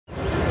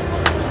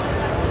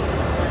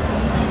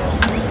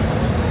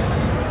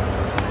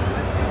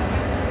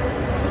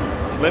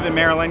Live in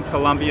Maryland,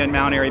 Columbia and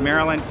Mount Airy,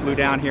 Maryland. Flew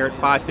down here at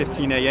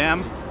 5:15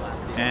 a.m.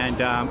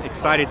 and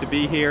excited to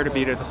be here, to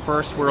be to the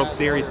first World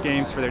Series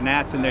games for their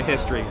Nats in their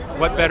history.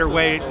 What better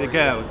way to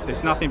go?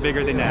 There's nothing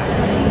bigger than that.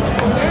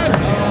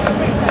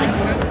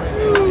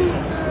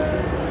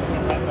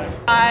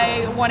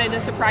 I wanted to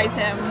surprise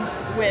him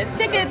with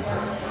tickets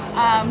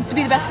to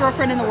be the best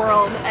girlfriend in the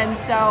world, and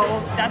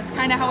so that's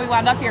kind of how we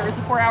wound up here. It was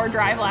a 4-hour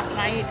drive last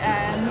night,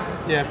 and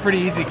yeah, pretty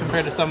easy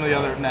compared to some of the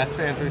other Nats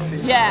fans we've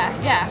seen.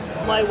 Yeah.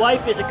 My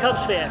wife is a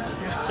Cubs fan,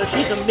 so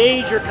she's a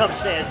major Cubs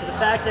fan. So the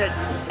fact that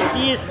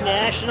he is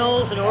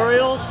Nationals and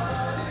Orioles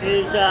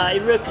is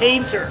it really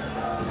pains her.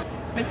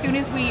 As soon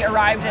as we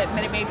arrived at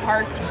Minute Maid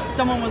Park,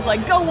 someone was like,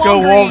 "Go Walgreens!" Go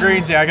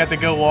Walgreens! Yeah, I got to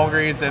go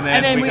Walgreens, and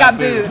then we got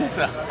booed.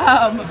 So.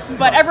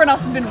 But everyone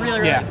else has been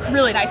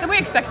really nice, and we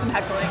expect some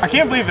heckling. I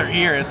can't believe they're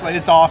here.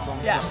 It's awesome.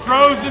 Yeah.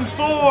 Stros in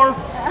 4.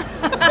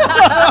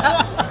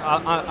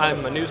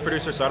 I'm a news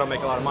producer, so I don't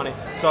make a lot of money.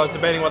 So I was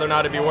debating whether or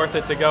not it'd be worth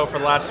it to go for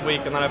last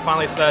week, and then I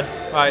finally said,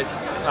 all right,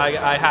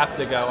 I have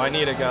to go. I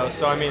need to go.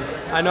 So I mean,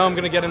 I know I'm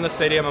going to get in the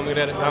stadium. I'm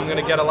going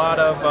to get a lot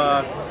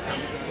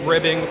of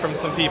ribbing from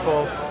some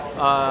people.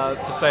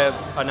 To say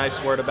a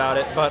nice word about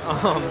it, but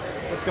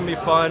it's gonna be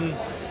fun,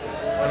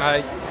 and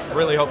I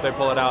really hope they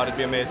pull it out. It'd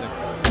be amazing.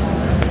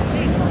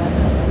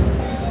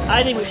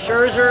 I think with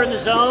Scherzer in the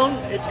zone,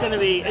 it's gonna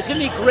be a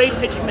great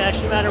pitching match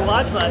no matter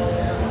what. But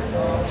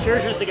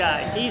Scherzer's the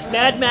guy.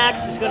 Mad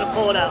Max is gonna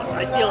pull it out.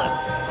 I feel it.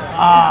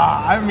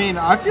 I mean,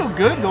 I feel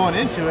good going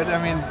into it. I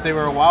mean, they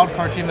were a wild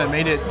card team that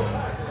made it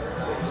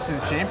to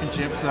the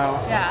championship, so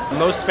yeah.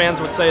 Most fans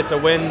would say it's a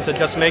win to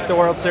just make the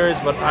World Series,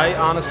 but I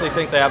honestly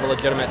think they have a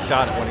legitimate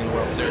shot at winning the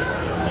World Series.